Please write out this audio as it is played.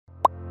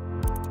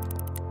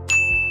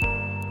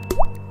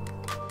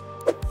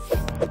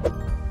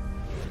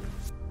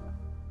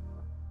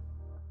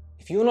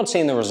If you're not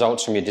seeing the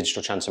results from your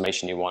digital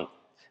transformation you want,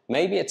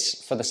 maybe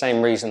it's for the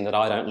same reason that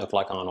I don't look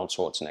like Arnold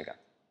Schwarzenegger.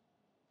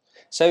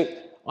 So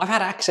I've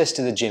had access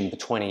to the gym for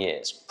 20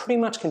 years. Pretty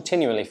much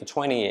continually for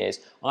 20 years,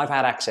 I've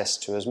had access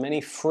to as many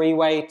free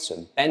weights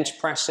and bench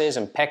presses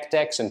and pec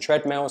decks and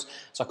treadmills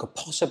as I could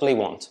possibly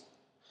want.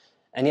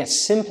 And yet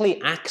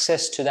simply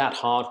access to that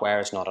hardware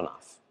is not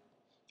enough.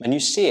 And you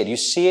see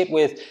it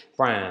with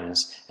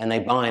brands, and they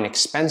buy an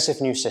expensive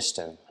new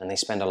system and they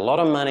spend a lot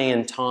of money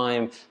and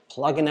time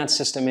plugging that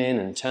system in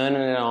and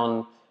turning it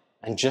on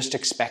and just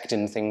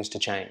expecting things to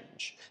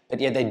change. But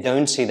yet they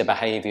don't see the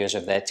behaviors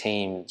of their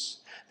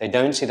teams. They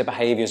don't see the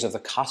behaviors of the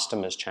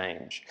customers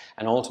change.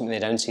 And ultimately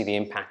they don't see the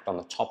impact on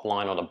the top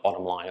line or the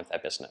bottom line of their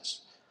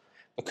business.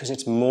 Because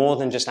it's more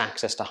than just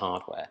access to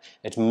hardware.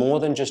 It's more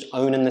than just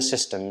owning the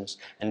systems,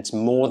 and it's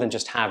more than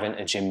just having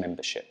a gym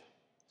membership.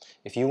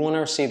 If you want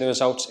to see the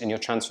results in your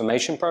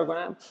transformation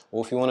program,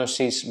 or if you want to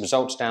see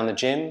results down the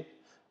gym,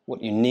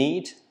 what you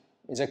need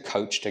is a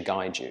coach to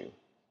guide you.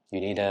 You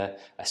need a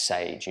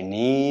sage. You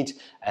need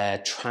a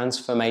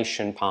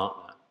transformation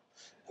partner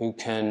who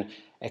can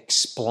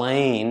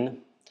explain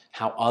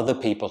how other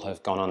people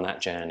have gone on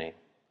that journey,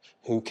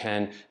 who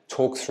can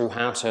talk through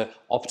how to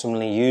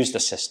optimally use the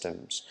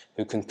systems,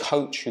 who can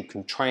coach, who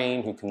can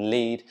train, who can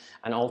lead,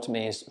 and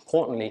ultimately, as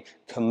importantly,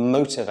 can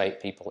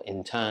motivate people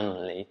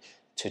internally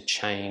to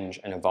change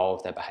and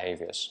evolve their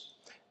behaviors.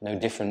 No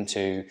different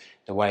to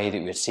the way that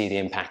we would see the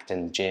impact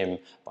in the gym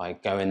by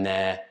going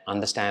there,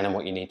 understanding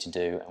what you need to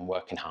do and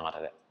working hard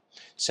at it.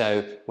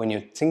 So when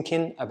you're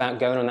thinking about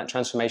going on that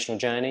transformational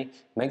journey,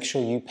 make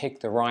sure you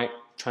pick the right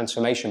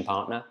transformation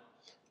partner,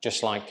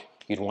 just like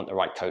you'd want the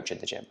right coach at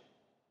the gym.